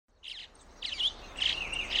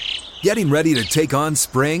Getting ready to take on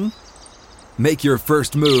spring? Make your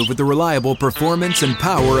first move with the reliable performance and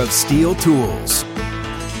power of Steel tools.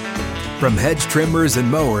 From hedge trimmers and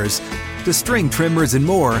mowers to string trimmers and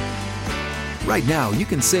more, right now you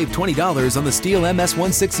can save $20 on the Steel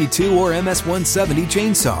MS-162 or MS-170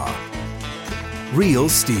 chainsaw. Real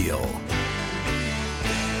Steel.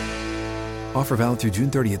 Offer valid through June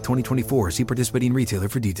 30th, 2024. See participating retailer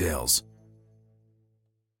for details.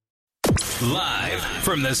 Live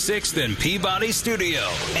from the 6th and Peabody Studio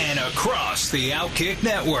and across the Outkick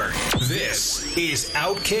Network, this is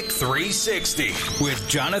Outkick 360 with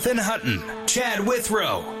Jonathan Hutton, Chad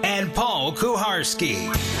Withrow, and Paul Kuharsky.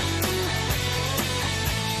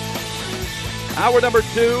 Hour number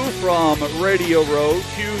 2 from Radio Row,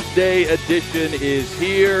 Tuesday edition is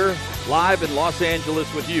here, live in Los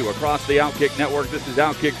Angeles with you across the Outkick Network. This is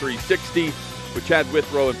Outkick 360 with Chad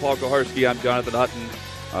Withrow and Paul Kuharsky. I'm Jonathan Hutton.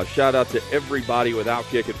 Shout out to everybody with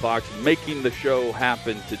Outkick and Fox making the show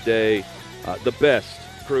happen today. The best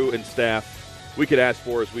crew and staff we could ask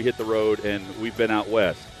for as we hit the road, and we've been out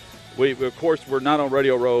west. Of course, we're not on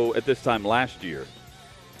Radio Row at this time last year,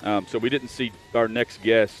 so we didn't see our next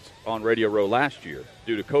guest on Radio Row last year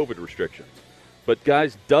due to COVID restrictions. But,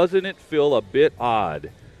 guys, doesn't it feel a bit odd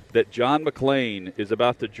that John McClain is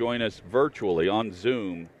about to join us virtually on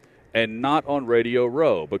Zoom and not on Radio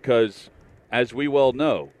Row? Because, as we well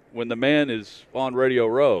know, when the man is on Radio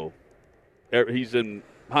Row, he's in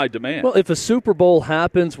high demand. Well, if a Super Bowl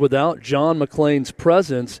happens without John McClain's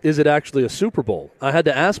presence, is it actually a Super Bowl? I had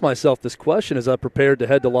to ask myself this question as I prepared to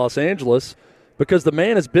head to Los Angeles, because the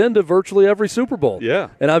man has been to virtually every Super Bowl. Yeah.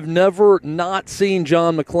 And I've never not seen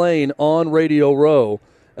John McClain on Radio Row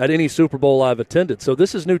at any Super Bowl I've attended. So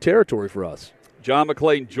this is new territory for us. John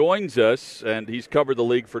McClain joins us, and he's covered the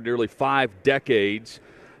league for nearly 5 decades.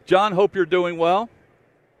 John, hope you're doing well.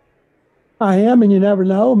 I am, and you never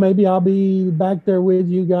know. Maybe I'll be back there with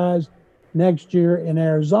you guys next year in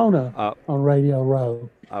Arizona on Radio Row.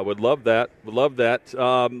 I would love that.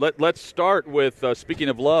 Let's start with, speaking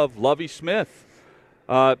of love, Lovie Smith.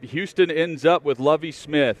 Houston ends up with Lovie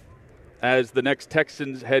Smith as the next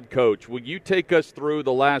Texans head coach. Will you take us through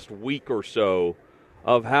the last week or so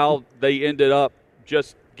of how they ended up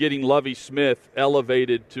just getting Lovie Smith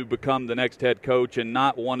elevated to become the next head coach and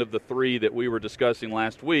not one of the 3 that we were discussing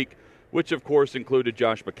last week, which, of course, included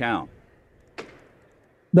Josh McCown?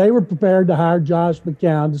 They were prepared to hire Josh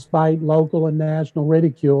McCown despite local and national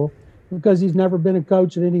ridicule because he's never been a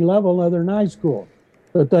coach at any level other than high school.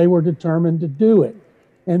 But they were determined to do it.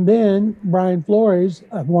 And then Brian Flores,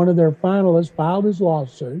 one of their finalists, filed his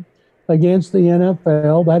lawsuit against the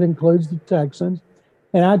NFL. That includes the Texans.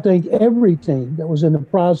 And I think every team that was in the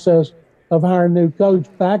process of hiring a new coach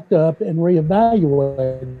backed up and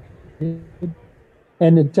reevaluated.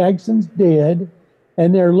 And the Texans did.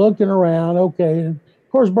 And they're looking around, okay. And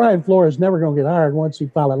of course, Brian Flores is never going to get hired once he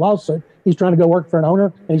filed a lawsuit. He's trying to go work for an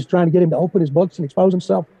owner, and he's trying to get him to open his books and expose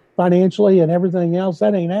himself financially and everything else.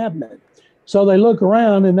 That ain't happening. So they look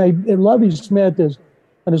around, and Lovie Smith is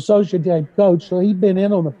an associate head coach, so he'd been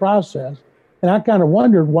in on the process. And I kind of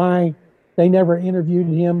wondered why they never interviewed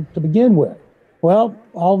him to begin with. Well,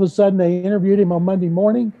 all of a sudden they interviewed him on Monday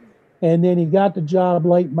morning, and then he got the job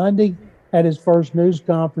late Monday at his first news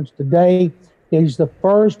conference today. He's the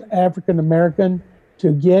first African-American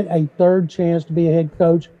to get a third chance to be a head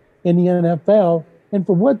coach in the NFL. And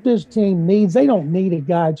for what this team needs, they don't need a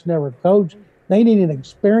guy that's never coached. They need an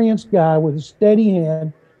experienced guy with a steady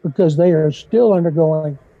hand because they are still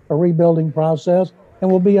undergoing a rebuilding process and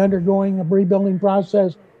will be undergoing a rebuilding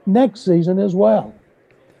process next season as well.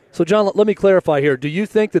 So, John, let me clarify here. Do you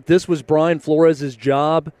think that this was Brian Flores'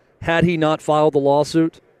 job had he not filed the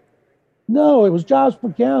lawsuit? No, it was Josh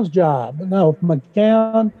McCown's job. No,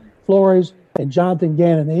 McCown, Flores, and Jonathan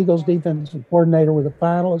Gannon, the Eagles defensive coordinator, were the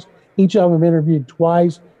finalists. Each of them interviewed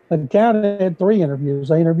twice. McCown had 3 interviews.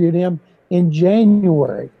 They interviewed him in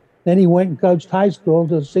January. Then he went and coached high school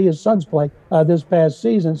to see his sons play this past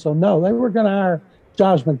season. So, no, they were going to hire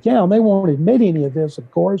Josh McCown. They won't admit any of this, of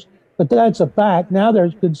course, but that's a fact. Now they're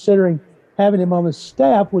considering having him on the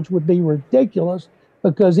staff, which would be ridiculous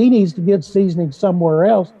because he needs to get seasoning somewhere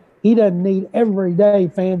else. He doesn't need everyday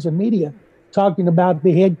fans and media talking about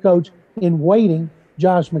the head coach in waiting,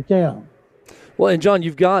 Josh McCown. Well, and John,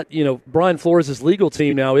 you've got, Brian Flores' legal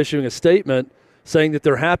team now issuing a statement saying that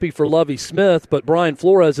they're happy for Lovie Smith, but Brian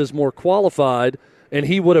Flores is more qualified, and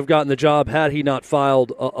he would have gotten the job had he not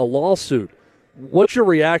filed a lawsuit. What's your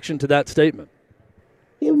reaction to that statement?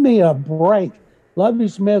 Give me a break. Lovie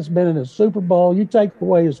Smith's been in a Super Bowl. You take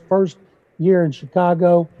away his first year in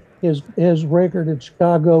Chicago, his record in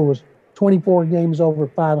Chicago was 24 games over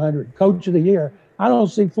 500. Coach of the year. I don't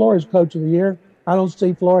see Flores Coach of the Year. I don't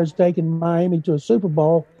see Flores taking Miami to a Super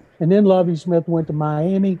Bowl. And then Lovie Smith went to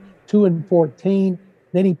Miami, 2-14.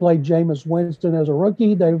 Then he played Jameis Winston as a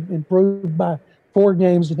rookie. They improved by 4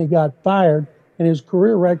 games and he got fired. And his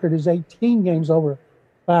career record is 18 games over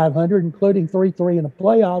 500, including 3-3 in the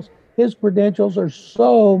playoffs. His credentials are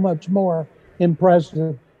so much more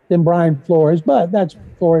impressive than Brian Flores, but that's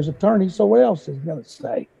Flores' attorney, so what else is he going to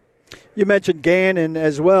say? You mentioned Gannon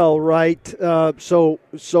as well, right? So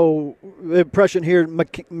the impression here,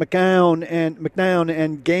 McCown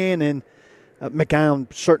and Gannon,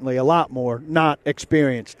 McCown certainly a lot more, not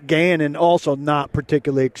experienced. Gannon also not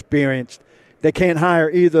particularly experienced. They can't hire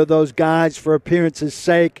either of those guys for appearances'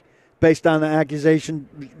 sake based on the accusation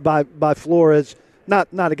by Flores,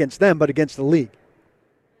 not against them, but against the league.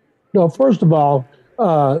 No, first of all,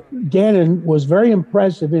 Gannon was very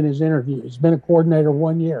impressive in his interview. He's been a coordinator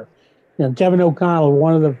 1 year. And Kevin O'Connell,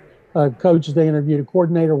 one of the coaches they interviewed, a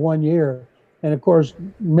coordinator 1 year. And, of course,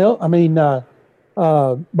 Brian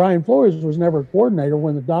Flores was never a coordinator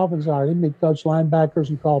when the Dolphins hired him. He coached linebackers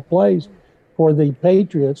and called plays for the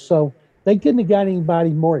Patriots. So they couldn't have got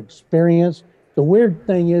anybody more experienced. The weird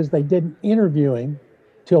thing is they didn't interview him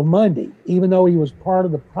till Monday, even though he was part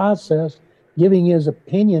of the process, giving his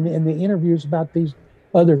opinion in the interviews about these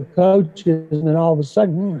other coaches. And then all of a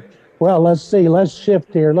sudden, well, let's see, let's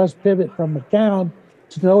shift here. Let's pivot from McCown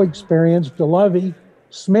to no experience to Lovie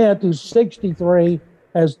Smith, who's 63,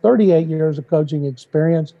 has 38 years of coaching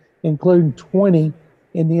experience, including 20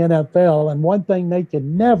 in the NFL. And one thing they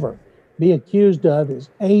can never be accused of is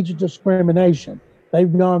age discrimination.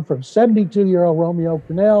 They've gone from 72-year-old Romeo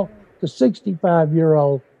Crennel to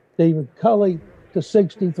 65-year-old David Culley to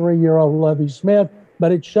 63-year-old Lovie Smith,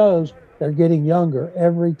 but it shows they're getting younger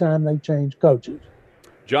every time they change coaches.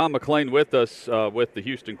 John McClain with us with the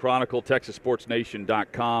Houston Chronicle,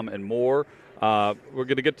 TexasSportsNation.com, and more. We're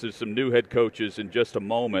going to get to some new head coaches in just a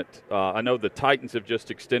moment. I know the Titans have just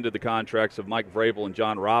extended the contracts of Mike Vrabel and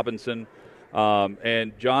John Robinson.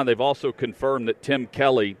 And, John, they've also confirmed that Tim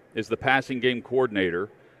Kelly is the passing game coordinator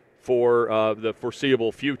for the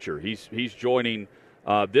foreseeable future. He's joining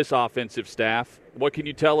this offensive staff. What can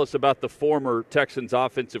you tell us about the former Texans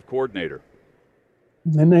offensive coordinator?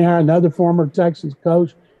 And they hired another former Texans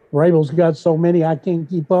coach. Vrabel's got so many, I can't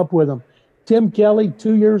keep up with them. Tim Kelly,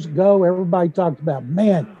 2 years ago, everybody talked about,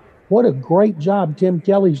 man, what a great job Tim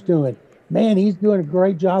Kelly's doing. Man, he's doing a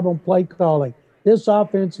great job on play calling. This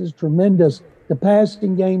offense is tremendous. The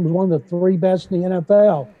passing game is one of the 3 best in the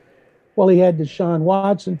NFL. Well, he had Deshaun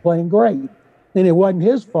Watson playing great. And it wasn't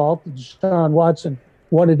his fault that Deshaun Watson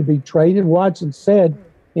wanted to be traded. Watson said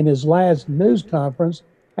in his last news conference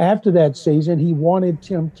after that season he wanted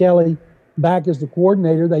Tim Kelly back as the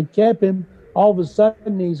coordinator. They kept him. All of a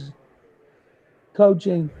sudden he's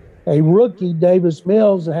coaching a rookie, Davis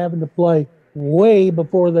Mills, having to play way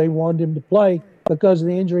before they wanted him to play because of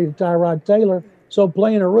the injury to Tyrod Taylor. So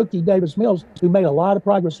playing a rookie, Davis Mills, who made a lot of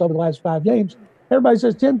progress over the last 5 games, everybody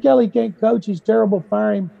says, Tim Kelly can't coach. He's terrible.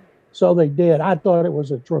 Fire him. So they did. I thought it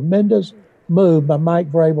was a tremendous move by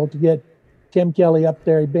Mike Vrabel to get Tim Kelly up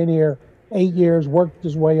there. He'd been here 8 years, worked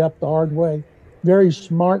his way up the hard way. Very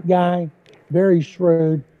smart guy, very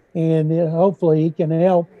shrewd, and hopefully he can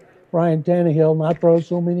help Ryan Tannehill not throw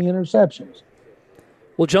so many interceptions.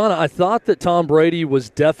 Well, John, I thought that Tom Brady was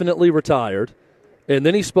definitely retired. And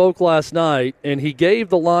then he spoke last night, and he gave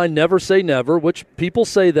the line, never say never, which people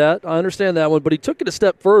say that. I understand that one. But he took it a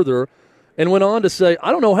step further and went on to say,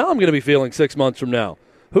 I don't know how I'm going to be feeling 6 months from now.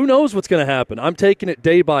 Who knows what's going to happen? I'm taking it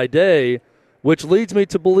day by day, which leads me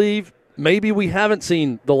to believe maybe we haven't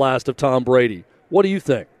seen the last of Tom Brady. What do you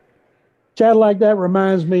think? Chat like that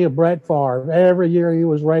reminds me of Brett Favre. Every year he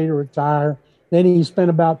was ready to retire. Then he spent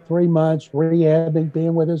about 3 months rehabbing,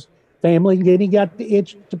 being with his family. Then he got the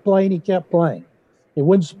itch to play, and he kept playing. It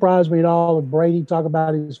wouldn't surprise me at all if Brady talk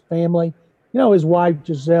about his family. You know, his wife,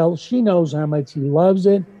 Giselle, she knows how much he loves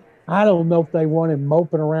it. I don't know if they want him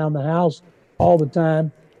moping around the house all the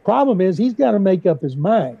time. Problem is he's got to make up his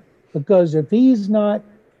mind, because if he's not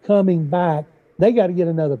coming back, they got to get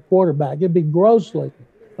another quarterback. It'd be grossly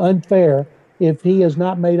unfair if he has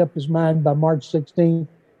not made up his mind by March 16th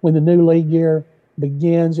when the new league year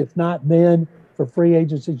begins. If not then, for free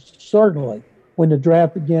agency, certainly when the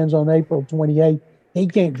draft begins on April 28th. He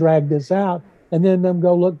can't drag this out and then them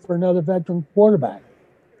go look for another veteran quarterback.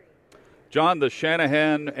 John, the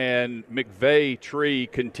Shanahan and McVay tree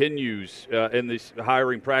continues in these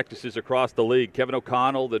hiring practices across the league. Kevin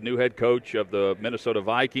O'Connell, the new head coach of the Minnesota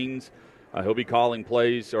Vikings, he'll be calling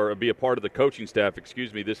plays or be a part of the coaching staff,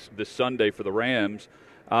 this Sunday for the Rams.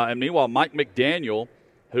 And meanwhile, Mike McDaniel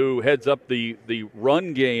who heads up the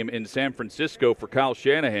run game in San Francisco for Kyle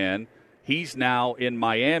Shanahan. He's now in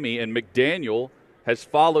Miami, and McDaniel has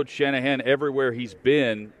followed Shanahan everywhere he's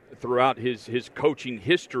been throughout his coaching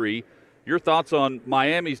history. Your thoughts on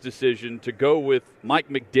Miami's decision to go with Mike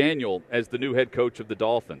McDaniel as the new head coach of the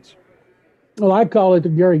Dolphins? Well, I call it the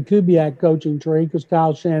Gary Kubiak coaching tree because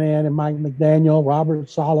Kyle Shanahan and Mike McDaniel, Robert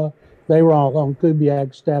Saleh, they were all on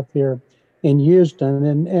Kubiak's staff here in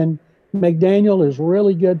Houston. And McDaniel is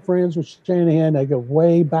really good friends with Shanahan. They go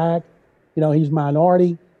way back. You know, he's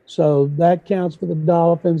minority, so that counts for the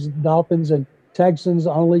Dolphins. Dolphins and Texans,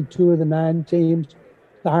 only 2 of the 9 teams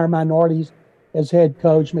to hire minorities as head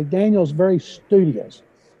coach. McDaniel's very studious.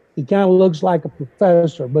 He kind of looks like a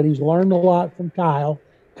professor, but he's learned a lot from Kyle.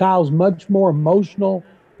 Kyle's much more emotional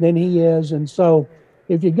than he is. And so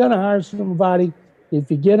if you're going to hire somebody, if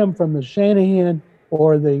you get them from the Shanahan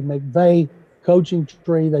or the McVay coaching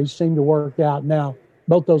tree, they seem to work out. Now,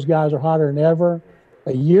 both those guys are hotter than ever.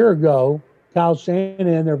 A year ago, Kyle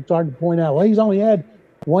Shanahan, they're starting to point out, well, he's only had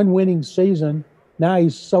 1 winning season. Now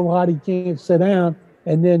he's so hot he can't sit down.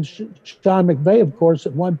 And then Sean McVay, of course,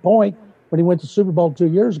 at one point when he went to Super Bowl 2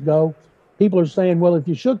 years ago, people are saying, well, if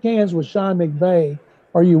you shook hands with Sean McVay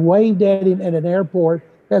or you waved at him at an airport,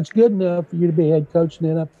 that's good enough for you to be head coach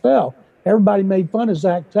in the NFL. Everybody made fun of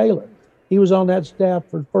Zach Taylor. He was on that staff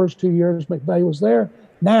for the first 2 years McVay was there.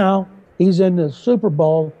 Now he's in the Super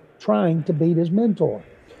Bowl trying to beat his mentor.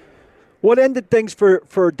 What ended things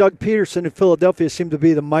for Doug Peterson in Philadelphia seemed to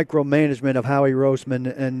be the micromanagement of Howie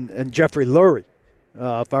Roseman and Jeffrey Lurie.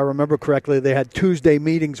 If I remember correctly, they had Tuesday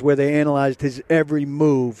meetings where they analyzed his every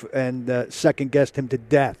move and second-guessed him to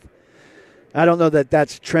death. I don't know that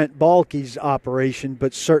that's Trent Baalke's operation,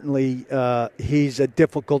 but certainly he's a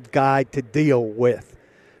difficult guy to deal with.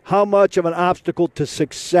 How much of an obstacle to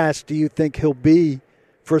success do you think he'll be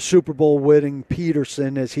for Super Bowl winning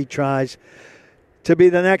Peterson as he tries to be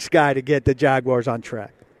the next guy to get the Jaguars on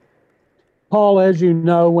track? Paul, as you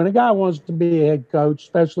know, when a guy wants to be a head coach,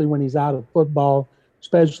 especially when he's out of football,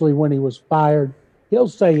 especially when he was fired, he'll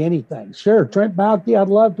say anything. Sure, Trent Baalke, I'd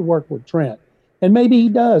love to work with Trent. And maybe he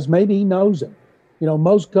does. Maybe he knows him. You know,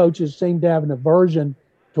 most coaches seem to have an aversion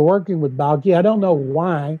to working with Baalke. I don't know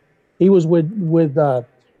why. He was with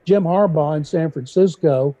Jim Harbaugh in San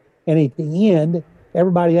Francisco, and at the end,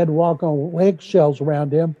 everybody had to walk on eggshells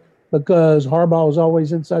around him because Harbaugh was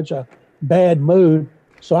always in such a bad mood.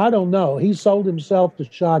 So I don't know. He sold himself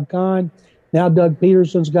to Shad Khan. Now Doug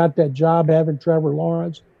Peterson's got that job having Trevor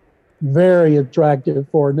Lawrence. Very attractive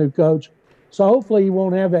for a new coach. So hopefully he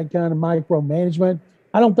won't have that kind of micromanagement.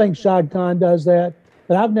 I don't think Shad Khan does that,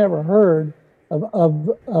 but I've never heard of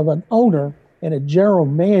an owner and a general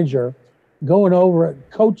manager going over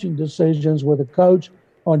at coaching decisions with a coach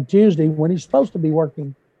on Tuesday when he's supposed to be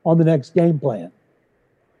working on the next game plan.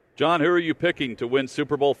 John, who are you picking to win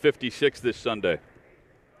Super Bowl 56 this Sunday?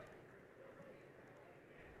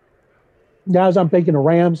 Guys, I'm picking the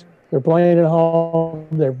Rams. They're playing at home.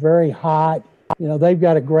 They're very hot. You know, they've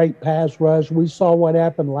got a great pass rush. We saw what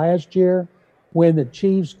happened last year when the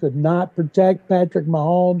Chiefs could not protect Patrick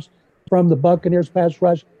Mahomes from the Buccaneers pass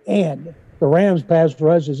rush, and the Rams pass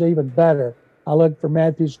rush is even better. I look for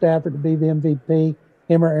Matthew Stafford to be the MVP,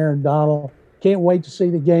 him or Aaron Donald. Can't wait to see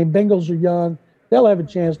the game. Bengals are young. They'll have a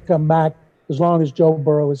chance to come back as long as Joe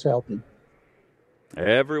Burrow is healthy.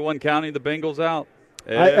 Everyone counting the Bengals out.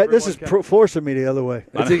 This is forcing me the other way.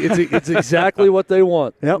 It's exactly what they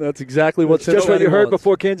want. Yep. That's exactly what just what you heard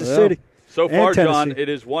before Kansas City. So far, John, it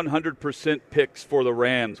is 100% picks for the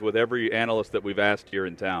Rams with every analyst that we've asked here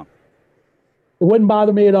in town. It wouldn't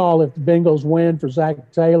bother me at all if the Bengals win for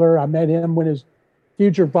Zach Taylor. I met him when his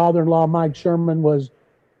future father-in-law, Mike Sherman, was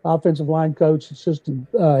offensive line coach, assistant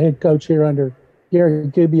head coach here under Gary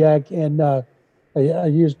Kubiak. And I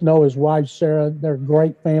used to know his wife, Sarah. They're a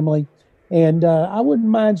great family. And I wouldn't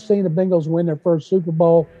mind seeing the Bengals win their first Super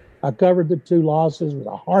Bowl. I covered the 2 losses. It was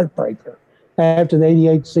a heartbreaker after the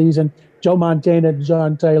 88 season. Joe Montana and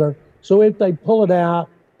John Taylor. So if they pull it out,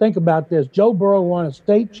 think about this. Joe Burrow won a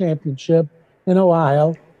state championship in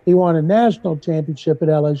Ohio. He won a national championship at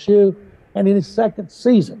LSU. And in his second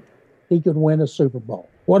season, he could win a Super Bowl.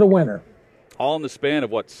 What a winner. All in the span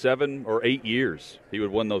of, 7 or 8 years, he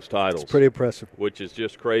would win those titles. It's pretty impressive. Which is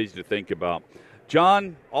just crazy to think about.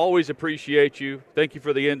 John, always appreciate you. Thank you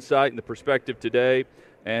for the insight and the perspective today.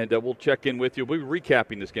 And we'll check in with you. We'll be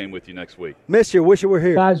recapping this game with you next week. Miss you. Wish you were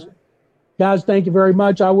here. Guys, thank you very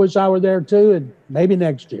much. I wish I were there too, and maybe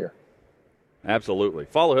next year. Absolutely.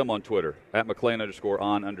 Follow him on Twitter, at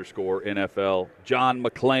McClain_on_NFL. John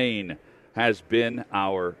McClain has been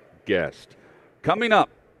our guest. Coming up,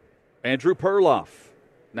 Andrew Perloff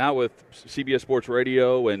now with CBS Sports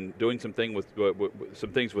Radio and doing some things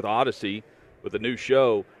with Odyssey with a new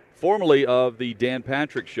show, formerly of the Dan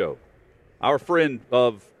Patrick Show. Our friend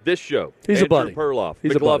of this show, He's Andrew a buddy. Perloff,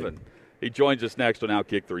 He's a McLovin. buddy. He joins us next on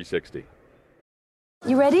Outkick 360.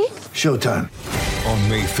 You ready? Showtime. On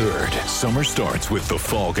May 3rd, summer starts with The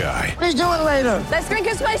Fall Guy. Let's do it later. Let's drink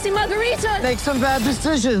a spicy margarita. Make some bad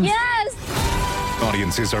decisions. Yes.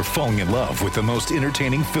 Audiences are falling in love with the most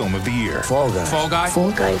entertaining film of the year. Fall guy. Fall Guy.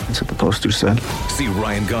 Fall guy. That's what the poster said. See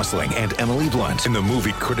Ryan Gosling and Emily Blunt in the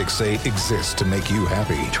movie critics say exists to make you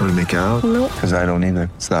happy. Trying to make it out? Nope. Because I don't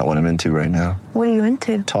either. It's not what I'm into right now. What are you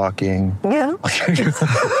into? Talking. Yeah.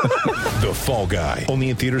 The Fall Guy.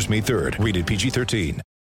 Only in theaters May 3rd. Rated PG-13.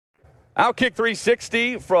 Outkick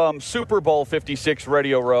 360 from Super Bowl 56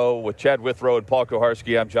 Radio Row with Chad Withrow and Paul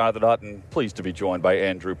Koharski. I'm Jonathan Hutton. Pleased to be joined by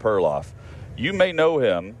Andrew Perloff. You may know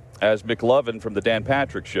him as McLovin from the Dan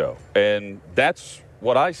Patrick Show, and that's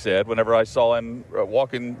what I said whenever I saw him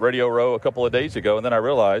walking Radio Row a couple of days ago, and then I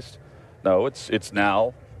realized, no, it's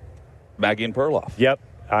now Maggie and Perloff. Yep,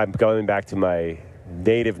 I'm going back to my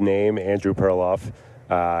native name, Andrew Perloff.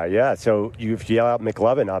 So if you yell out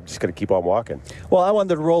McLovin, I'm just going to keep on walking. Well, I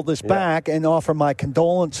wanted to roll this back and offer my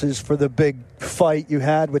condolences for the big fight you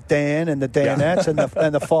had with Dan and the Danettes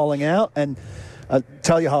and the falling out, and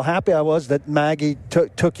tell you how happy I was that Maggie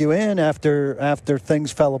took you in after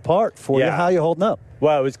things fell apart for you. How you holding up?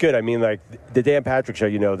 Well, it was good. I mean, like the Dan Patrick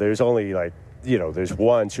Show, there's only there's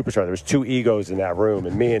one superstar. There's two egos in that room,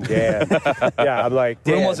 and me and Dan. I'm like,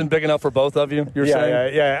 Dan. Room wasn't big enough for both of you, you're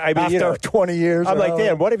saying? Yeah. I mean, After 20 years. I'm like,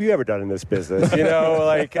 Dan, what have you ever done in this business?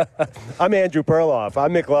 I'm Andrew Perloff.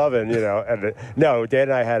 I'm McLovin, And no, Dan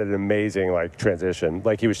and I had an amazing, transition.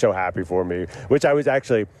 He was so happy for me, which I was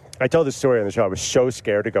actually, I told this story on the show. I was so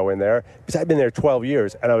scared to go in there because I'd been there 12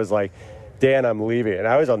 years, and I was like, Dan, I'm leaving. And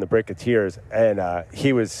I was on the brink of tears, and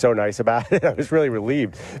he was so nice about it. I was really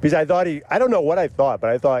relieved because I thought I don't know what I thought,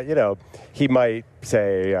 but I thought, he might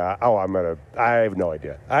say, I have no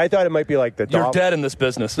idea. I thought it might be like the You're dead in this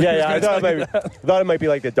business. I thought it might be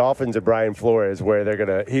like the Dolphins and Brian Flores, where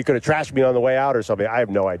he could have trashed me on the way out or something. I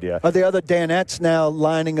have no idea. Are the other Danettes now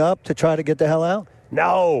lining up to try to get the hell out?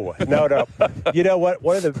 No. You know what?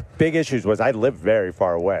 One of the big issues was I live very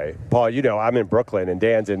far away. Paul, I'm in Brooklyn and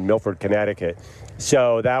Dan's in Milford, Connecticut.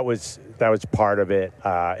 So that was part of it.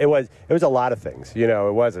 It was a lot of things.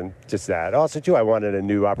 It wasn't just that. Also, too, I wanted a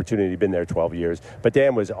new opportunity. Been there 12 years. But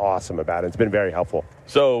Dan was awesome about it. It's been very helpful.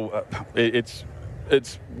 So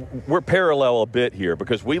we're parallel a bit here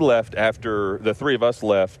because we left after the three of us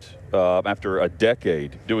left after a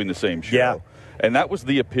decade doing the same show. Yeah. And that was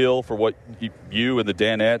the appeal for what you and the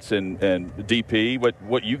Danettes and DP,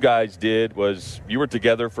 what you guys did was you were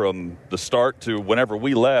together from the start to whenever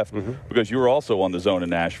we left because you were also on the Zone in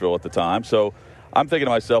Nashville at the time. So I'm thinking to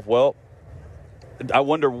myself, well, I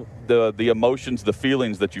wonder the emotions, the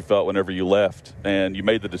feelings that you felt whenever you left and you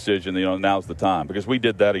made the decision, now's the time because we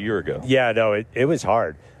did that a year ago. Yeah, no, it was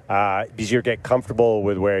hard because you get comfortable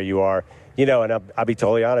with where you are, and I'll be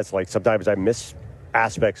totally honest, sometimes I miss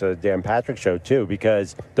aspects of the Dan Patrick Show too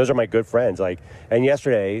because those are my good friends. And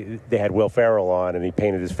yesterday they had Will Ferrell on and he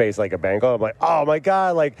painted his face like a Bengal. I'm like, oh my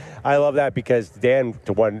god, I love that because Dan,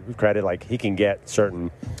 to one credit, he has certain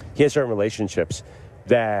relationships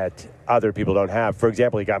that other people don't have. For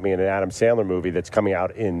example, he got me in an Adam Sandler movie that's coming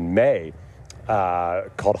out in May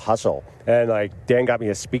called Hustle, and Dan got me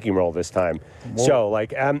a speaking role this time. Whoa. So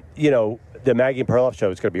the Maggie and Perloff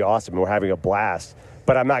Show is going to be awesome. We're having a blast.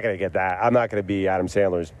 But I'm not going to get that. I'm not going to be Adam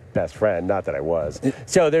Sandler's best friend. Not that I was.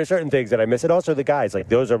 So there's certain things that I miss. And also the guys.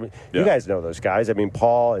 Those are, you guys know those guys. I mean,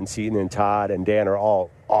 Paul and Seton and Todd and Dan are all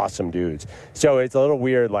awesome dudes. So it's a little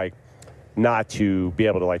weird, not to be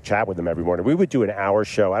able to chat with them every morning. We would do an hour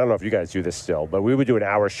show. I don't know if you guys do this still, but we would do an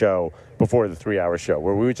hour show before the 3-hour show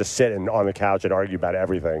where we would just sit on the couch and argue about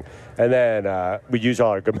everything. And then we'd use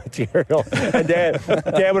all our good material. And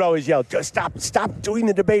Dan would always yell, just stop doing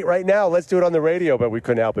the debate right now. Let's do it on the radio. But we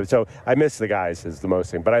couldn't help it. So I miss the guys is the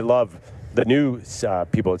most thing. But I love the new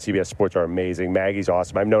people at CBS Sports are amazing. Maggie's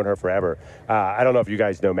awesome. I've known her forever. I don't know if you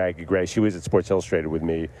guys know Maggie Gray. She was at Sports Illustrated with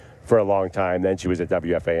me for a long time. Then she was at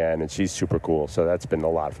WFAN, and she's super cool. So that's been a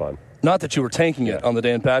lot of fun. Not that you were tanking it on the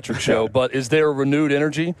Dan Patrick Show, but is there a renewed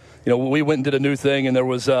energy? We went and did a new thing, and there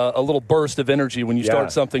was a little burst of energy when you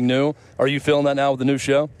start something new. Are you feeling that now with the new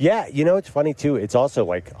show? Yeah. It's funny, too. It's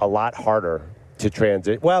also, a lot harder to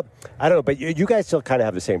transit. Well, I don't know, but you guys still kind of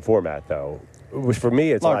have the same format, though. which for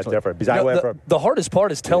me it's Largely. a lot different because I went from the hardest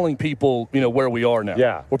part is telling people, where we are now.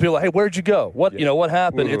 Yeah. Where people are like, hey, where'd you go? What, what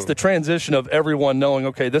happened? Mm-hmm. It's the transition of everyone knowing,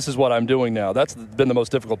 okay, this is what I'm doing now. That's been the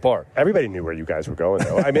most difficult part. everybody knew where you guys were going,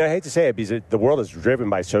 though. I mean, I hate to say it because the world is driven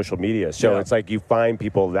by social media, so it's like you find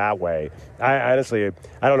people that way. I honestly,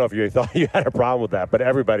 I don't know if you thought you had a problem with that, but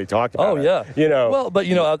everybody talked about it. Oh, yeah. Well, but,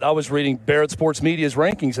 I was reading Barrett Sports Media's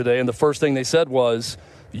rankings today, and the first thing they said was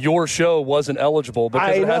your show wasn't eligible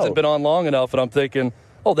because it hasn't been on long enough, and I'm thinking,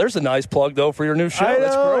 oh, there's a nice plug, though, for your new show.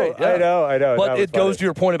 That's great. Yeah. I know. But it goes to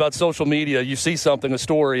your point about social media. You see something, a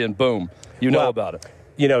story, and boom, you know about it.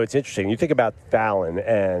 It's interesting. You think about Fallon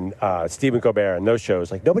and Stephen Colbert and those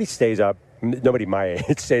shows. Like, nobody stays up. Nobody my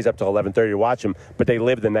age stays up till 11:30 to watch them, but they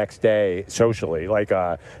live the next day socially. Like,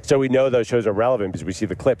 so we know those shows are relevant because we see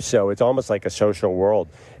the clips. So it's almost like a social world.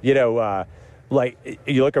 Like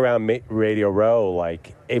you look around Radio Row,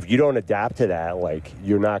 like if you don't adapt to that, like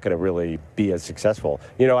you're not going to really be as successful.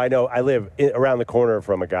 I know I live around the corner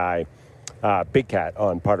from a guy, Big Cat,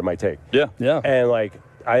 on Part of My Take. Yeah. And like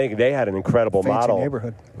I think they had an incredible Fancy model.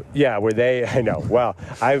 neighborhood. Yeah, where I know. Well,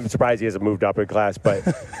 I'm surprised he hasn't moved up in class, but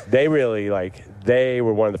they really they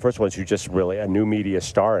were one of the first ones who just really a new media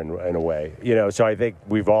star in a way. So I think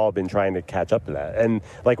we've all been trying to catch up to that. And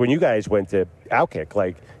like when you guys went to Outkick,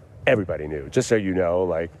 like everybody knew. Just so you know,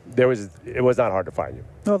 like it was not hard to find you.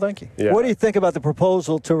 No, thank you. Yeah. What do you think about the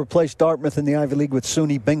proposal to replace Dartmouth in the Ivy League with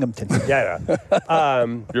SUNY Binghamton? Yeah.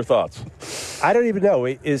 Your thoughts? I don't even know.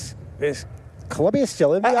 Is Columbia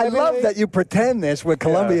still in the I Ivy love League? that you pretend this where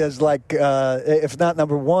Columbia is like, if not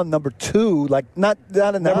number one, number two, like not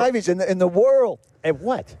in the Ivies, in the world. At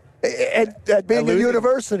what? At being a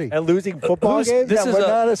university. And losing football games? We're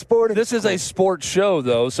not a sporting. This is a sports show,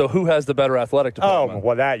 though, so who has the better athletic department? Oh,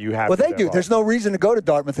 well, that you have Well, to they do. There's no reason to go to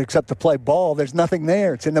Dartmouth except to play ball. There's nothing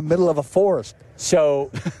there. It's in the middle of a forest.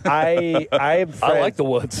 So I am I like the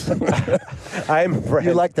woods. I'm friends.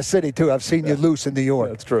 You like the city, too. I've seen you loose in New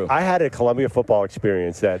York. That's true. I had a Columbia football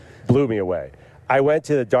experience that blew me away. I went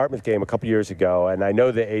to the Dartmouth game a couple years ago, and I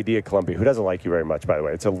know the AD at Columbia, who doesn't like you very much, by the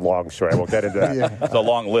way. It's a long story. I won't get into that. It's a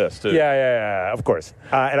long list, too. Yeah, of course.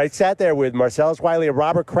 And I sat there with Marcellus Wiley and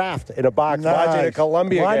Robert Kraft in a box watching a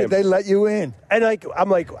Columbia Why game. did they let you in? And I'm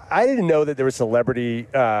like, I didn't know that there was celebrity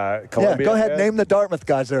Columbia. Yeah, go ahead. fans. Name the Dartmouth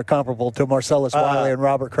guys that are comparable to Marcellus Wiley and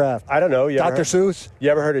Robert Kraft. I don't know. Dr. Seuss? You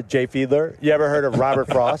ever heard of Jay Fiedler? You ever heard of Robert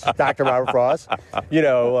Frost? Dr. Robert Frost?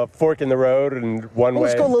 Fork in the Road and One Way.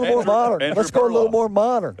 Let's go a little more modern. Andrew Let's go a little Perloff. more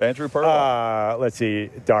modern. Andrew Perloff. Let's see,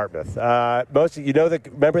 Dartmouth.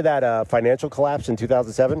 Remember that financial collapse in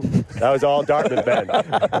 2007? That was all Dartmouth then.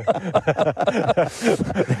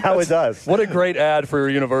 That was us. What a great ad for your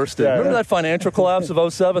university. Yeah. Remember that financial collapse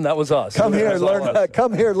of 07? That was us. Come here, That was all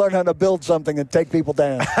us. learn how to build something and take people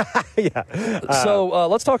down. So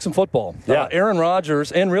let's talk some football. Yeah. Aaron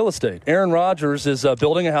Rodgers and real estate. Aaron Rodgers is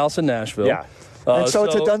building a house in Nashville. Yeah. And so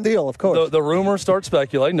it's a done deal, of course. The rumors start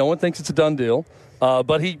speculating. No one thinks it's a done deal.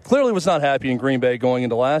 But he clearly was not happy in Green Bay going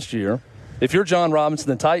into last year. If you're John Robinson,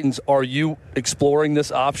 the Titans, are you exploring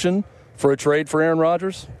this option for a trade for Aaron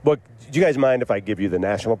Rodgers? But do you guys mind if I give you the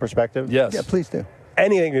national perspective? Yes. Yeah, please do.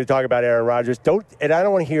 Anything to talk about Aaron Rodgers, and I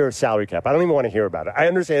don't want to hear salary cap. I don't even want to hear about it. I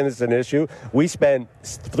understand this is an issue. We spent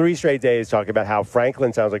 3 straight days talking about how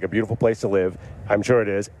Franklin sounds like a beautiful place to live. I'm sure it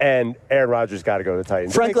is. And Aaron Rodgers got to go to the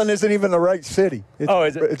Titans. Franklin isn't even the right city.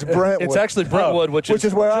 Is it? It's Brentwood. It's actually Brentwood, which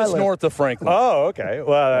is where I just live. north of Franklin. Oh, okay.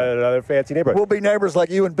 Well, another fancy neighborhood. We'll be neighbors like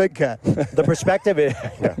you and Big Cat. The perspective is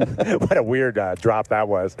what a weird drop that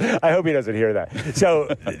was. I hope he doesn't hear that. So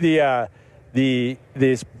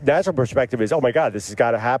this national perspective is, oh my God, this has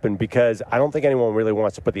got to happen, because I don't think anyone really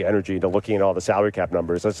wants to put the energy into looking at all the salary cap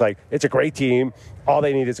numbers. It's like, it's a great team. All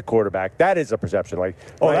they need is a quarterback. That is a perception. Like,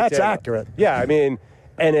 Well, that's accurate. Yeah, I mean,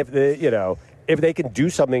 and if they can do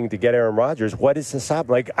something to get Aaron Rodgers, what is the stop?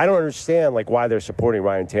 Like, I don't understand why they're supporting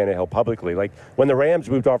Ryan Tannehill publicly. Like, when the Rams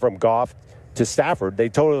moved on from Goff to Stafford,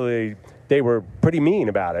 they were pretty mean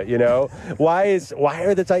about it, Why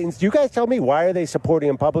are the Titans? You guys tell me, why are they supporting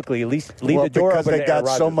him publicly? At least leave the door because open. they to Aaron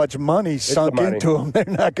got so Rodgers. much money sunk the money. into them, they're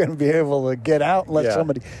not going to be able to get out unless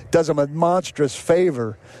somebody does them a monstrous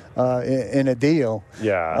favor in a deal.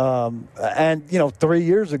 Yeah. And 3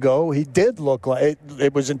 years ago, he did look like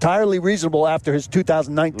it was entirely reasonable after his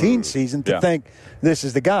 2019 season to think this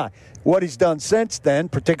is the guy. What he's done since then,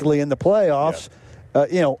 particularly in the playoffs.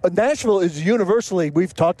 Nashville is universally,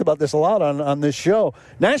 we've talked about this a lot on this show,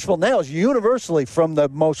 Nashville now is universally, from the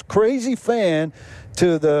most crazy fan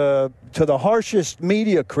to the harshest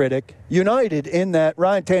media critic, united in that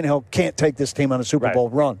Ryan Tannehill can't take this team on a Super Bowl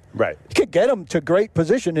run. Right. He could get them to great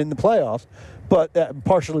position in the playoffs, but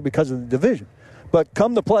partially because of the division. But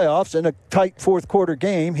come the playoffs in a tight fourth quarter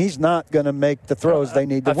game, he's not going to make the throws they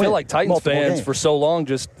need to win. I feel like Titans fans games. for so long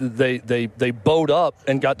just they bowed up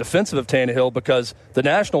and got defensive of Tannehill because the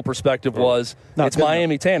national perspective was it's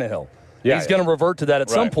Miami Tannehill. Yeah, he's going to revert to that at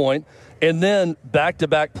some point. And then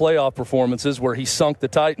back-to-back playoff performances where he sunk the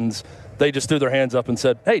Titans, they just threw their hands up and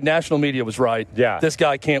said, hey, national media was right. Yeah. This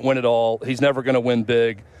guy can't win it all. He's never going to win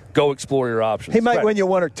big. Go explore your options. He might win you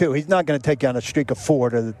one or two. He's not going to take you on a streak of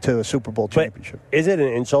 4 to a Super Bowl championship. But is it an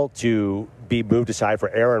insult to be moved aside for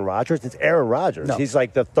Aaron Rodgers? It's Aaron Rodgers. No. He's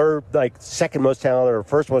like the second most talented or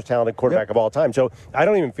first most talented quarterback of all time. So I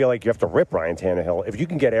don't even feel like you have to rip Ryan Tannehill. If you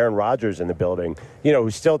can get Aaron Rodgers in the building,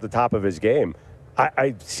 who's still at the top of his game,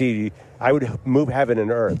 I would move heaven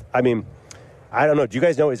and earth. I mean, I don't know. Do you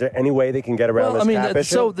guys know, is there any way they can get around this cap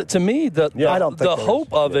issue? So to me, the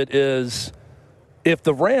hope of it is if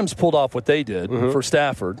the Rams pulled off what they did for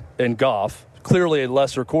Stafford and Goff, clearly a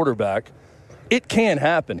lesser quarterback, it can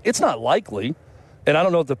happen. It's not likely, and I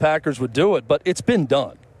don't know if the Packers would do it, but it's been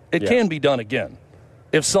done. It can be done again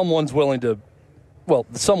if someone's willing to,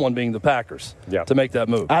 someone being the Packers, to make that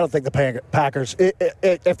move. I don't think the Packers,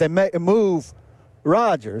 if they move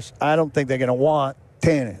Rodgers, I don't think they're going to want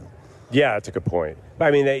Tannehill. Yeah, that's a good point.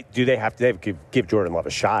 I mean, they have to give Jordan Love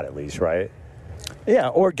a shot at least, right? Yeah,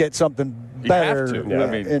 or get something better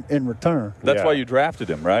in return. That's why you drafted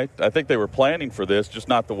him, right? I think they were planning for this, just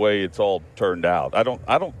not the way it's all turned out. I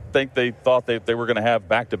don't think they thought they were going to have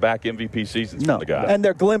back-to-back MVP seasons from the guy. And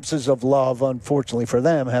their glimpses of Love, unfortunately for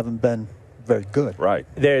them, haven't been very good. Right.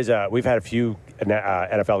 We've had a few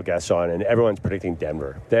NFL guests on, and everyone's predicting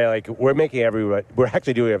Denver. We're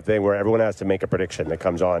actually doing a thing where everyone has to make a prediction that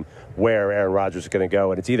comes on where Aaron Rodgers is going to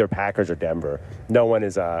go, and it's either Packers or Denver. No one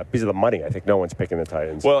is because of the money. I think no one's picking the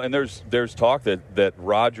Titans. Well, and there's talk that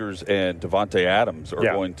Rodgers and Devontae Adams are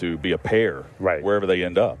going to be a pair, wherever they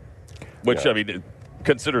end up. Which I mean,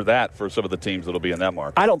 consider that for some of the teams that'll be in that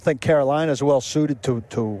market. I don't think Carolina's well suited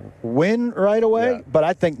to win right away, but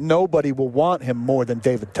I think nobody will want him more than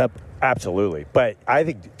David Tepper. Absolutely. But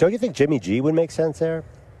don't you think Jimmy G would make sense there?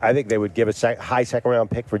 I think they would give a high second-round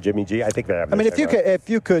pick for Jimmy G. I think they have. If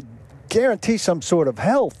you could guarantee some sort of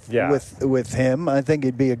health with him, I think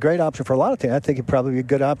it'd be a great option for a lot of teams. I think it'd probably be a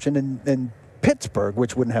good option in Pittsburgh,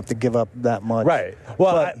 which wouldn't have to give up that much. Right.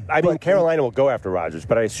 Well, I mean, Carolina will go after Rodgers,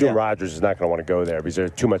 but I assume Rodgers is not going to want to go there because there's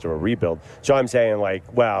too much of a rebuild. So I'm saying,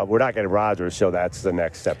 we're not getting Rodgers, so that's the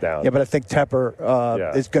next step down. Yeah, but I think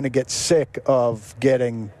Tepper is going to get sick of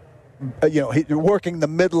getting working the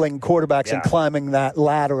middling quarterbacks and climbing that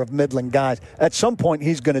ladder of middling guys. At some point,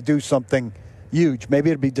 he's going to do something huge. Maybe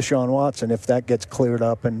it'll be Deshaun Watson if that gets cleared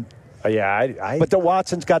up. And but the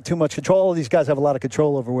Watson's got too much control. All these guys have a lot of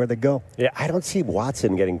control over where they go. Yeah, I don't see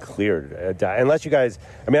Watson getting cleared unless you guys.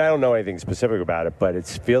 I mean, I don't know anything specific about it, but it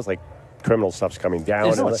feels like criminal stuff's coming down.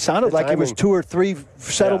 It sounded like he was 2 or 3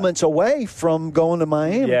 settlements away from going to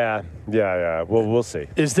Miami. Yeah. Well, we'll see.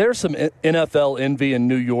 Is there some NFL envy in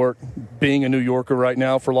New York, being a New Yorker right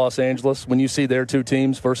now for Los Angeles, when you see their two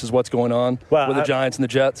teams versus what's going on with the Giants and the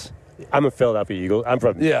Jets? I'm a Philadelphia Eagle. I'm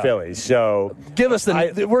from Philly, so give us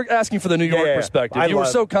we're asking for the New York perspective. You were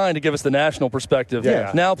so kind to give us the national perspective.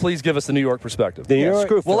 Yeah. Now, please give us the New York perspective.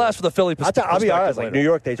 We'll ask for the Philly perspective. I'll be honest. later. New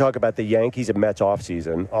York, they talk about the Yankees and Mets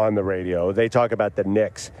offseason on the radio. They talk about the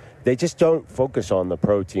Knicks. They just don't focus on the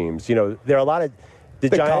pro teams. There are a lot of the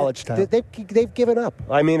Giants. College town. They've given up.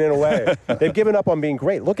 I mean, in a way, they've given up on being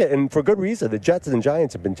great. And for good reason. The Jets and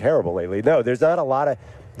Giants have been terrible lately. No, there's not a lot of.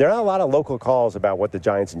 There are not a lot of local calls about what the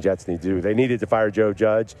Giants and Jets need to do. They needed to fire Joe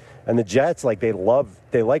Judge. And the Jets, they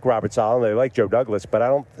like Robert Saleh, they like Joe Douglas, but I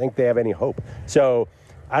don't think they have any hope. So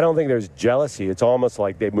I don't think there's jealousy. It's almost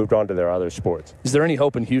like they've moved on to their other sports. Is there any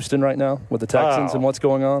hope in Houston right now with the Texans and what's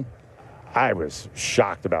going on? I was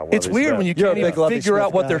shocked about Lovie It's weird Smith. when you can't even figure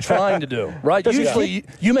out what they're trying to do, right? Usually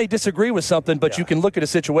you may disagree with something, but you can look at a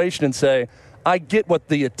situation and say, I get what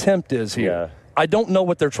the attempt is here. Yeah. I don't know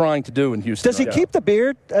what they're trying to do in Houston. Does he keep the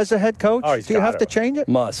beard as a head coach? Oh, do you have to change it?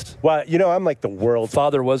 Must. Well, I'm like the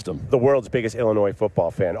world's biggest Illinois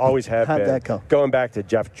football fan. Always have been. How'd that go? Going back to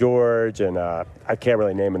Jeff George, and I can't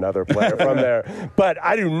really name another player from there. But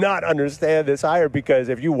I do not understand this hire because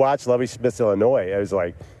if you watch Lovie Smith's Illinois, it was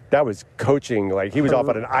like that was coaching. Like he was off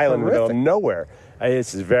on an island in the middle of nowhere.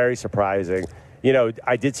 This is very surprising.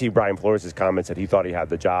 I did see Brian Flores' comments that he thought he had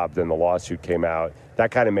the job. Then the lawsuit came out. That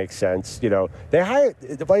kind of makes sense. They hired,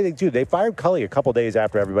 the funny thing too, they fired Cully a couple days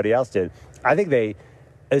after everybody else did. I think they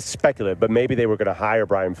it's speculative, but maybe they were going to hire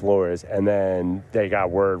Brian Flores, and then they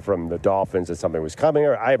got word from the Dolphins that something was coming,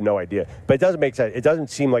 or I have no idea. But it doesn't make sense. It doesn't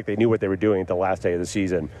seem like they knew what they were doing at the last day of the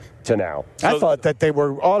season to now. I thought that they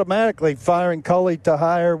were automatically firing Culley to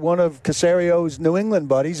hire one of Casario's New England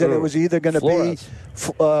buddies, and it was either going to be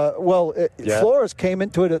Flores came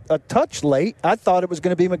into it a touch late. I thought it was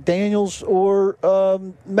going to be McDaniels or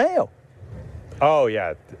Mayo. Oh,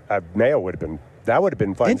 yeah. Mayo would have been. That would have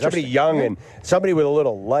been fun. Somebody young and somebody with a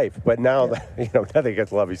little life. But now, nothing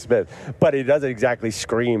against Lovie Smith. But he doesn't exactly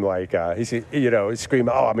scream like scream.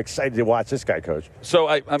 Oh, I'm excited to watch this guy coach. So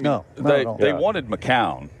I mean, they wanted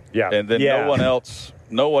McCown. Yeah, and then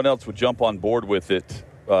no one else would jump on board with it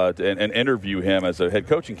and interview him as a head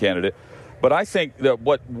coaching candidate. But I think that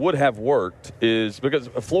what would have worked is because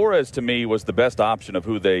Flores to me was the best option of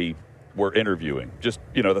who they were interviewing. Just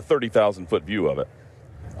the 30,000-foot view of it.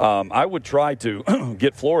 I would try to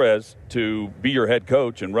get Flores to be your head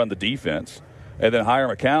coach and run the defense, and then hire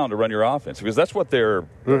McCown to run your offense because that's what they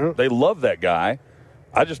love that guy.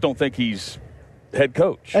 I just don't think he's head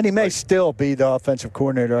coach. And he may still be the offensive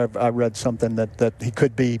coordinator. I read something that he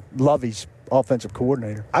could be Lovie's offensive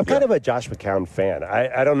coordinator. I'm kind of a Josh McCown fan.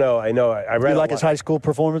 I don't know. I know. I read. You like his high school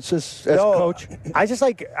performances as a coach? I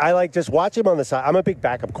like just watch him on the side. I'm a big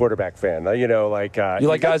backup quarterback fan. You like guys who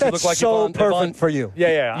look like perfect for you.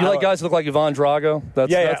 Yeah. You like guys who look like Ivan Drago?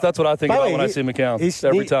 That's what I think about when I see McCown. He's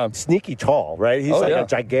every time sneaky tall, right? He's a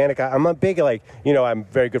gigantic guy. I'm a big I'm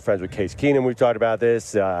very good friends with Case Keenum. We've talked about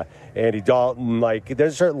this. Andy Dalton.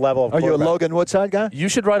 There's a certain level of. Are you a Logan Woodside guy? You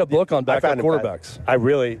should write a book on backup quarterbacks.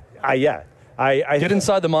 I get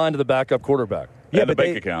inside the mind of the backup quarterback. Yeah, and but the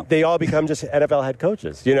bank account. They all become just NFL head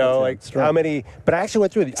coaches. How many? But I actually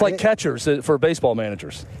went through. It's like catchers for baseball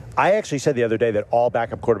managers. I actually said the other day that all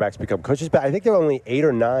backup quarterbacks become coaches, but I think there are only 8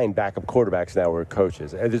 or 9 backup quarterbacks now who are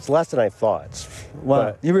coaches. And it's less than I thought.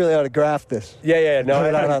 Wow, you really ought to graph this. Yeah. No, put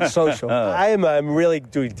it out on social. I'm really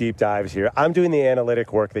doing deep dives here. I'm doing the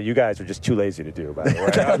analytic work that you guys are just too lazy to do. By the way,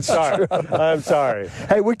 I'm sorry.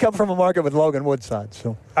 Hey, we come from a market with Logan Woodside,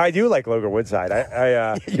 so I do like Logan Woodside.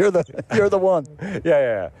 You're the one.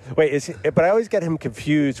 Yeah. Wait, but I always get him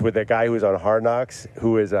confused with the guy who was on Hard Knocks.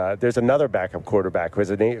 Who is there's another backup quarterback who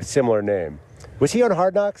has a similar name. Was he on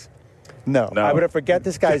Hard Knocks? No. I'm going to forget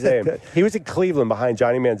this guy's name. He was in Cleveland behind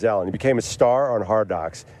Johnny Manziel, and he became a star on Hard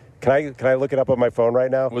Knocks. Can I look it up on my phone right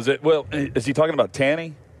now? Was it? Well, is he talking about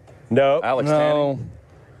Tanny? No. Alex Tanny?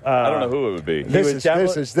 I don't know who it would be. This is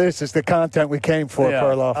the content we came for,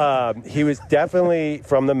 Perloff. He was definitely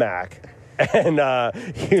from the MAC. And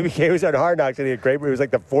he was on Hard Knocks, and he had great. He was like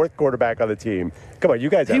the 4th quarterback on the team. Come on, you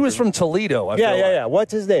guys. He was from Toledo. I feel like.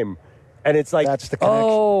 What's his name? And it's like that's the connection.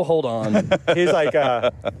 Oh, hold on. He's like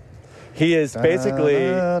he is basically.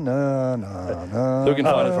 Who can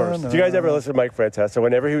find it first? Do you guys ever listen to Mike Francesa?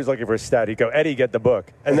 Whenever he was looking for a stat, he'd go, "Eddie, get the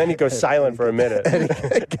book," and then he'd go silent for a minute.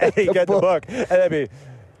 Eddie, get the book, and I'd be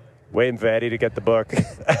waiting for Eddie to get the book. And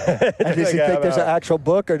does he think there's an actual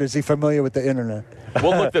book, or is he familiar with the internet?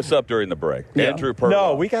 We'll look this up during the break. Yeah. Andrew Perloff.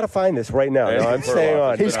 No, we got to find this right now. No, I'm staying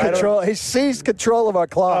on. He seized control of our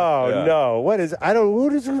clock. Oh, no. What is – who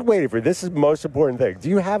is waiting for? This is the most important thing. Do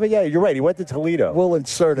you have it? Yeah, you're right. He went to Toledo. We'll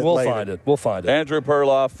insert it later. We'll find it. Andrew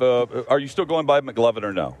Perloff, are you still going by McLovin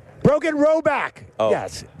or no? Brogan Roback. Oh,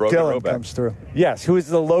 yes. Brogan Dylan Roback comes through. Yes, who is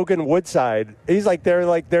the Logan Woodside. He's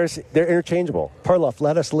they're interchangeable. Perloff,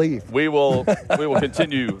 let us leave. We will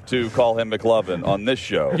continue to call him McLovin on this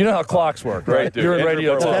show. You know how clocks work, right? Dude. You're in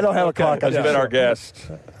radio. I don't have a clock. Has been our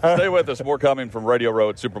guest. Stay with us. More coming from Radio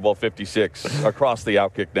Road Super Bowl 56 across the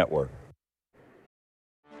Outkick Network.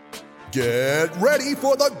 Get ready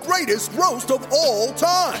for the greatest roast of all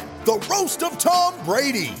time, the Roast of Tom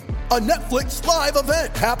Brady, a Netflix live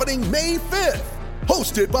event happening May 5th.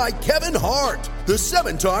 Hosted by Kevin Hart, the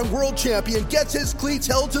 7-time world champion gets his cleats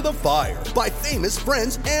held to the fire by famous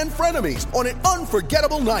friends and frenemies on an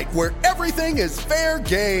unforgettable night where everything is fair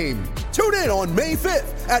game. Tune in on May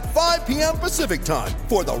 5th at 5 p.m. Pacific time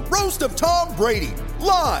for the Roast of Tom Brady,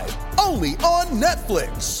 live only on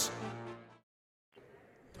Netflix.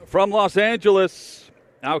 From Los Angeles,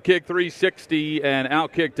 Outkick 360 and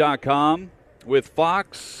Outkick.com with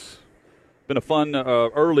Fox. Been a fun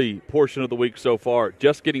early portion of the week so far.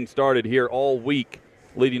 Just getting started here all week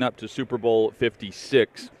leading up to Super Bowl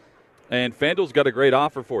 56. And FanDuel's got a great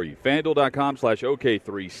offer for you.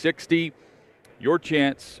 FanDuel.com/OK360. Your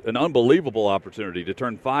chance, an unbelievable opportunity to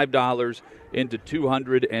turn $5 into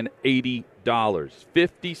 $280.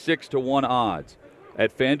 56-1 odds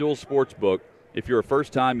at FanDuel Sportsbook. If you're a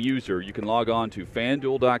first-time user, you can log on to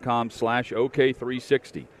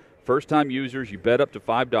FanDuel.com/OK360. First-time users, you bet up to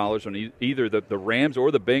 $5 on either the Rams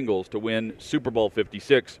or the Bengals to win Super Bowl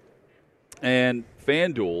 56. And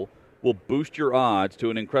FanDuel will boost your odds to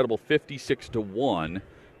an incredible 56-1,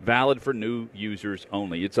 valid for new users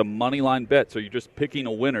only. It's a money line bet, so you're just picking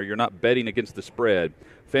a winner. You're not betting against the spread.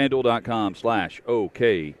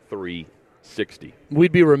 FanDuel.com/OK360.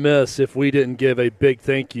 We'd be remiss if we didn't give a big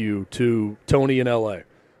thank you to Tony in L.A.,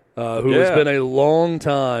 who has been a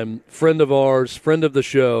long-time friend of ours, friend of the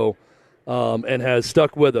show, and has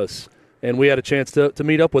stuck with us. And we had a chance to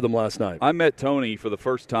meet up with him last night. I met Tony for the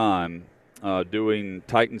first time doing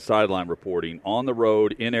Titans sideline reporting on the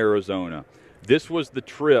road in Arizona. This was the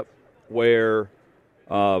trip where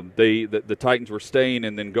the Titans were staying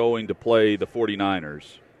and then going to play the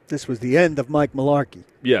 49ers. This was the end of Mike Mularkey.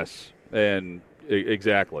 Yes, and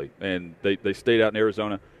exactly. And they stayed out in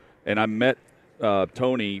Arizona. And I met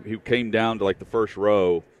Tony, who came down to like the first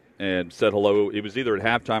row and said hello. It was either at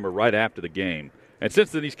halftime or right after the game. And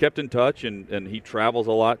since then, he's kept in touch, and he travels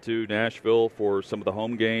a lot to Nashville for some of the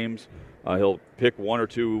home games. He'll pick 1 or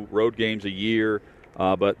 2 road games a year,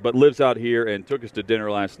 but lives out here and took us to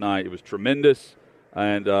dinner last night. It was tremendous,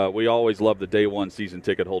 and we always love the Day One season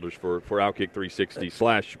ticket holders for Outkick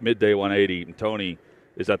 360/Midday 180. And Tony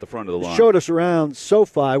is at the front of the line. Showed us around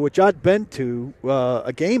SoFi, which I'd been to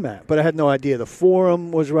a game at, but I had no idea the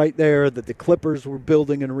Forum was right there, that the Clippers were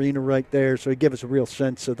building an arena right there, so he gave us a real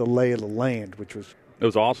sense of the lay of the land, which was it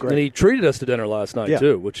was awesome. Great. And he treated us to dinner last night,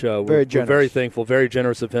 too, which we're very thankful, very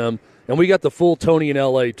generous of him. And we got the full Tony in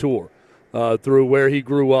L.A. tour through where he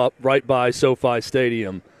grew up, right by SoFi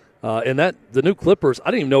Stadium. And the new Clippers,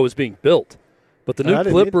 I didn't even know it was being built, but the new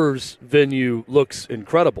Clippers venue looks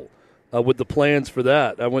incredible. With the plans for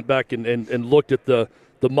that, I went back and looked at the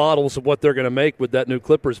models of what they're going to make with that new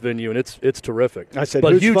Clippers venue, and it's terrific. I said,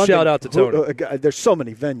 but huge shout out to Tony. There's so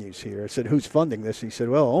many venues here. I said, who's funding this? He said,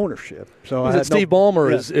 well, ownership. So Steve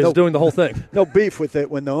Ballmer is doing the whole thing. No beef with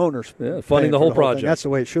it when the owner's funding the whole project. That's the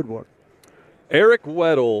way it should work. Eric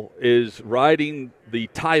Weddle is riding the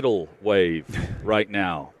tidal wave right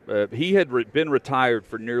now. He had been retired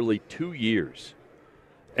for nearly 2 years,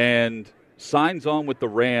 and signs on with the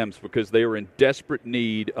Rams because they were in desperate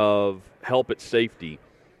need of help at safety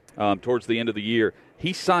towards the end of the year.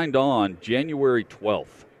 He signed on January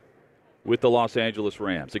 12th with the Los Angeles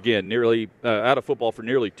Rams. Again, nearly out of football for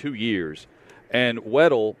nearly 2 years. And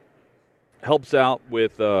Weddle helps out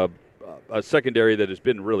with a secondary that has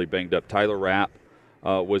been really banged up. Tyler Rapp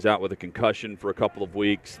was out with a concussion for a couple of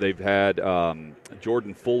weeks. They've had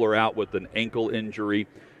Jordan Fuller out with an ankle injury.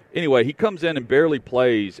 Anyway, he comes in and barely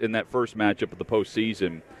plays in that first matchup of the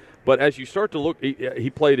postseason. But as you start to look, he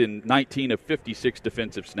played in 19 of 56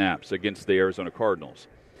 defensive snaps against the Arizona Cardinals.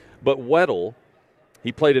 But Weddle,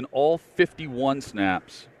 he played in all 51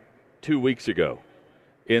 snaps 2 weeks ago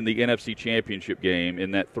in the NFC Championship game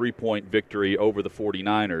in that 3-point victory over the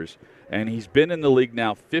 49ers. And he's been in the league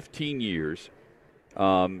now 15 years,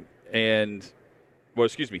 13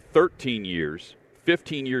 years,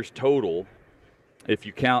 15 years total. If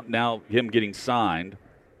you count now him getting signed,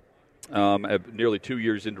 nearly 2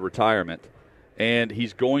 years into retirement, and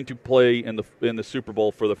he's going to play in the Super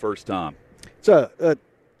Bowl for the first time. It's a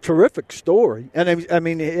terrific story, and I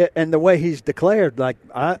mean, and the way he's declared, like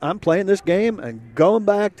I'm playing this game and going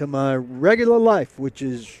back to my regular life, which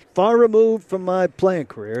is far removed from my playing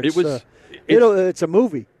career. It's a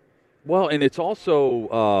movie. Well, and it's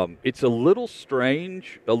also it's a little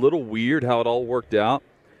strange, a little weird how it all worked out.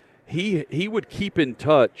 He would keep in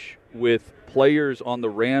touch with players on the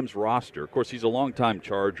Rams roster. Of course, he's a longtime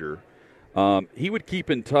Charger. He would keep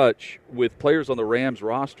in touch with players on the Rams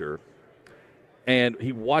roster, and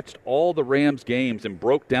he watched all the Rams games and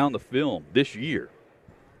broke down the film this year.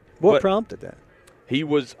 What prompted that? He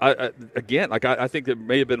was, I think there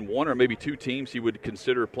may have been 1 or maybe 2 teams he would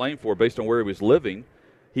consider playing for based on where he was living.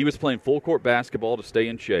 He was playing full-court basketball to stay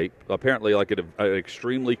in shape, apparently like an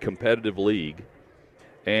extremely competitive league.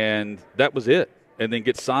 And that was it. And then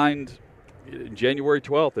gets signed January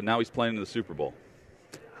 12th, and now he's playing in the Super Bowl.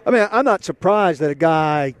 I mean, I'm not surprised that a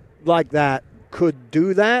guy like that could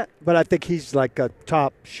do that, but I think he's like a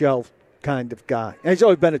top-shelf kind of guy. And he's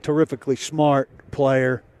always been a terrifically smart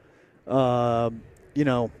player, and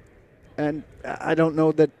I don't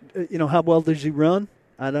know that, how well does he run?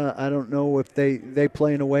 I don't know if they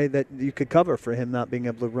play in a way that you could cover for him not being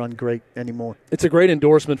able to run great anymore. It's a great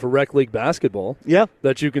endorsement for rec league basketball. Yeah.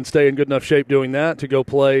 That you can stay in good enough shape doing that to go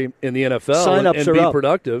play in the NFL Sign-ups and be up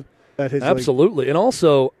productive. Absolutely. League. And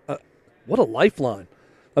also, what a lifeline.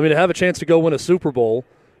 I mean, to have a chance to go win a Super Bowl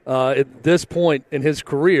at this point in his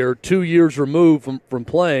career, 2 years removed from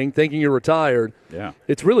playing, thinking you're retired. Yeah.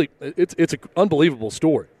 It's an unbelievable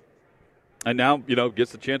story. And now,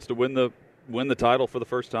 gets the chance to win the title for the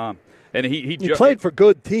first time. And he played for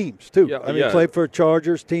good teams, too. Yeah, he played for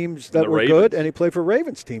Chargers teams that were Ravens. good, and he played for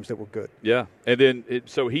Ravens teams that were good. Yeah. And then,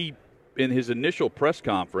 in his initial press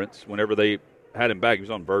conference, whenever they had him back, he was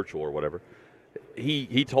on virtual or whatever,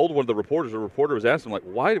 he told one of the reporter was asking him,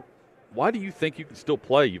 like, why do you think you can still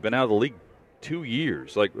play? You've been out of the league 2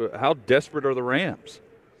 years. Like, how desperate are the Rams?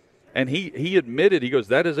 And he admitted, he goes,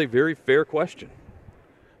 that is a very fair question.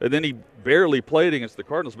 And then he barely played against the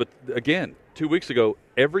Cardinals. But, again, 2 weeks ago,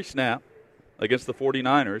 every snap against the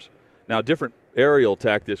 49ers. Now, different aerial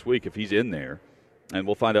attack this week if he's in there. And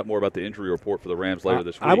we'll find out more about the injury report for the Rams later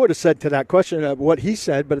this week. I would have said to that question what he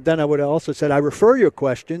said, but then I would have also said, I refer your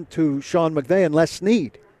question to Sean McVay and Les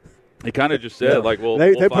Snead. He kind of just said, they we'll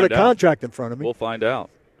put a contract in front of me. We'll find out.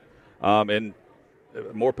 And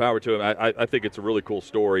more power to him. I think it's a really cool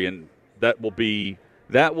story, and that will be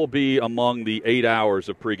among the 8 hours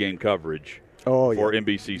of pregame coverage for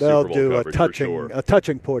NBC They'll Super Bowl do coverage. a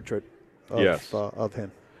touching portrait of, of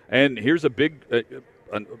him. And here's a big,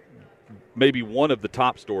 maybe one of the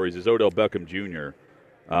top stories is Odell Beckham Jr.,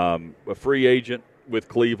 a free agent with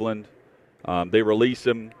Cleveland. They release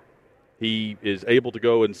him. He is able to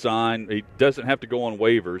go and sign. He doesn't have to go on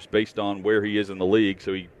waivers based on where he is in the league,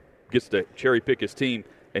 so he gets to cherry pick his team,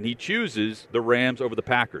 and he chooses the Rams over the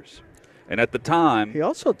Packers. And at the time, he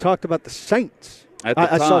also talked about the Saints.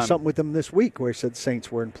 I saw something with him this week where he said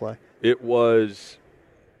Saints were in play. It was,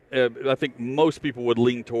 I think most people would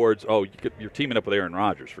lean towards, you're teaming up with Aaron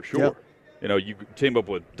Rodgers for sure. Yep. You team up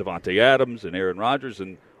with Devontae Adams and Aaron Rodgers,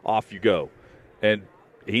 and off you go. And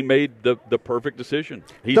he made the perfect decision.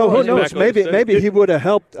 Who knows? Maybe he would have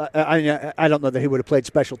helped. I don't know that he would have played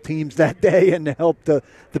special teams that day and helped the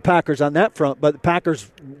Packers on that front. But the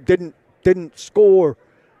Packers didn't score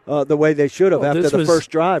the way they should have after the first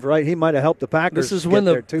drive. Right? He might have helped the Packers. This is when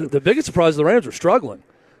the biggest surprise, the Rams were struggling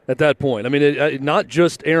at that point. I mean, not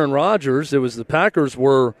just Aaron Rodgers. It was the Packers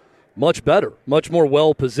were much better, much more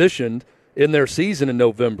well positioned in their season in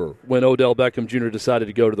November when Odell Beckham Jr. decided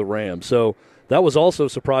to go to the Rams. So that was also a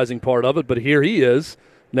surprising part of it, but here he is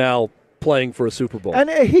now playing for a Super Bowl. And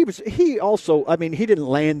he also, I mean, he didn't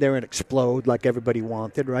land there and explode like everybody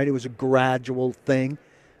wanted, right? It was a gradual thing.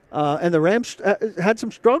 And the Rams had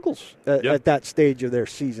some struggles at that stage of their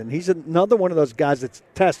season. He's another one of those guys that's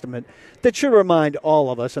testament that should remind all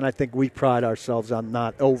of us, and I think we pride ourselves on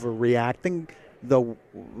not overreacting, though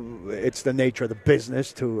it's the nature of the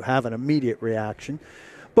business to have an immediate reaction.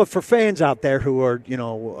 But for fans out there who are,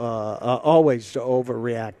 always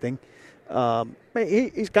overreacting,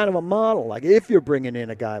 he's kind of a model. Like, if you're bringing in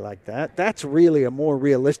a guy like that, that's really a more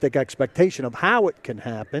realistic expectation of how it can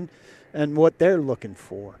happen and what they're looking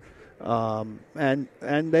for. And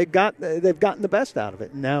they've gotten the best out of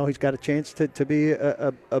it. And now he's got a chance to be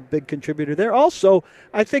a big contributor there. Also,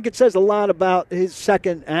 I think it says a lot about his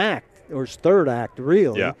second act, or his third act,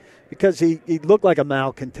 really. Yeah. Because he looked like a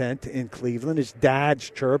malcontent in Cleveland. His dad's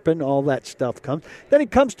chirping, all that stuff comes. Then he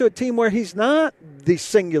comes to a team where he's not the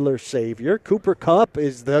singular savior. Cooper Kupp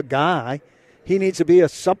is the guy. He needs to be a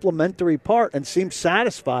supplementary part and seems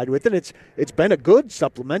satisfied with it. It's been a good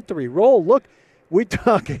supplementary role. Look, we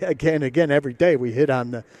talk again every day. We hit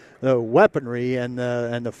on the weaponry and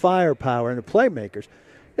the firepower and the playmakers.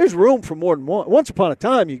 There's room for more than one. Once upon a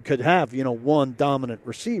time, you could have one dominant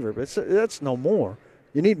receiver, but that's no more.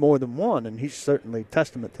 You need more than one, and he's certainly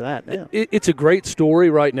testament to that now. It's a great story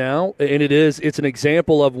right now, and it's an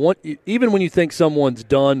example of even when you think someone's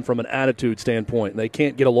done from an attitude standpoint and they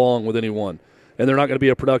can't get along with anyone and they're not going to be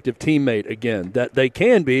a productive teammate again, that they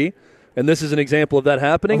can be, and this is an example of that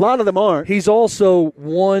happening. A lot of them aren't. He's also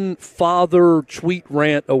one father tweet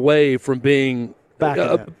rant away from being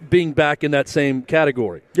back in that same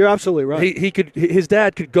category. You're absolutely right. His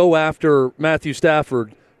dad could go after Matthew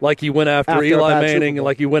Stafford like he went after Eli Manning and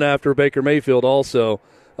like he went after Baker Mayfield also,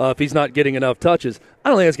 if he's not getting enough touches. I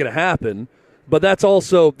don't think that's going to happen, but that's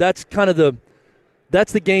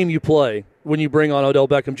the game you play when you bring on Odell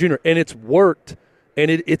Beckham Jr., and it's worked, and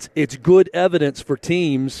it's good evidence for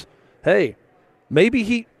teams, hey,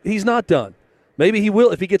 maybe he's not done. Maybe he will,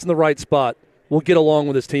 if he gets in the right spot, will get along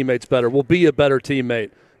with his teammates better, will be a better teammate.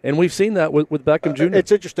 And we've seen that with Beckham Jr.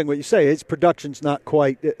 It's interesting what you say. His production's not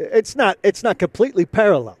quite. It's not completely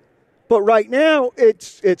parallel. But right now,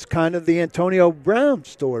 it's kind of the Antonio Brown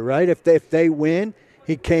story, right? If they win,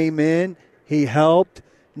 he came in, he helped.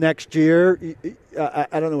 Next year, I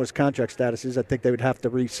don't know what his contract status is. I think they would have to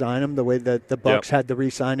re-sign him the way that the Bucs had to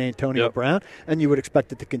re-sign Antonio Brown, and you would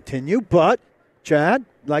expect it to continue. But Chad,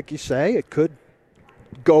 like you say, it could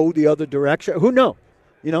go the other direction. Who knows?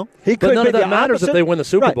 You know, he could. But none be of that the matters opposite. if they win the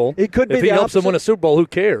Super Bowl. He could be if he the helps them opposite. win a Super Bowl, who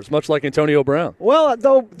cares? Much like Antonio Brown. Well,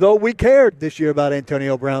 though we cared this year about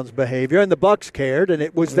Antonio Brown's behavior, and the Bucs cared, and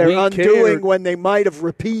it was their undoing cared. when they might have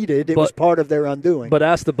repeated. It was part of their undoing. But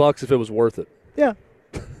ask the Bucs if it was worth it. Yeah,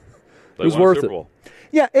 They it was won a worth Super it. Bowl.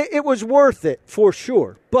 yeah, it was worth it for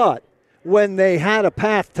sure. But when they had a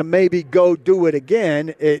path to maybe go do it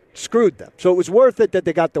again, it screwed them. So it was worth it that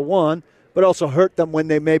they got the one, but also hurt them when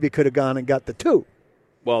they maybe could have gone and got the two.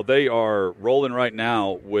 Well, they are rolling right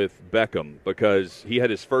now with Beckham because he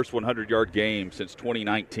had his first 100-yard game since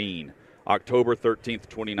 2019, October 13th,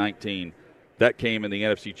 2019. That came in the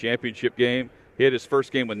NFC Championship game. He had his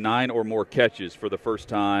first game with 9 or more catches for the first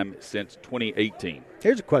time since 2018.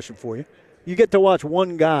 Here's a question for you. You get to watch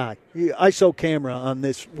one guy, ISO camera on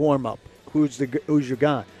this warm-up. Who's your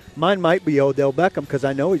guy? Mine might be Odell Beckham because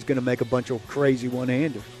I know he's going to make a bunch of crazy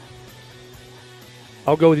one-handers.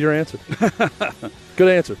 I'll go with your answer. Good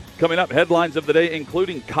answer. Coming up, headlines of the day,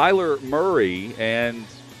 including Kyler Murray. And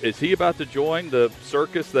is he about to join the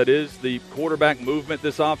circus that is the quarterback movement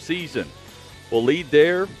this offseason? We'll lead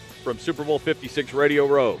there from Super Bowl 56 Radio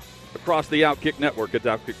Row. Across the Outkick Network, it's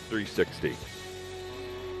Outkick 360.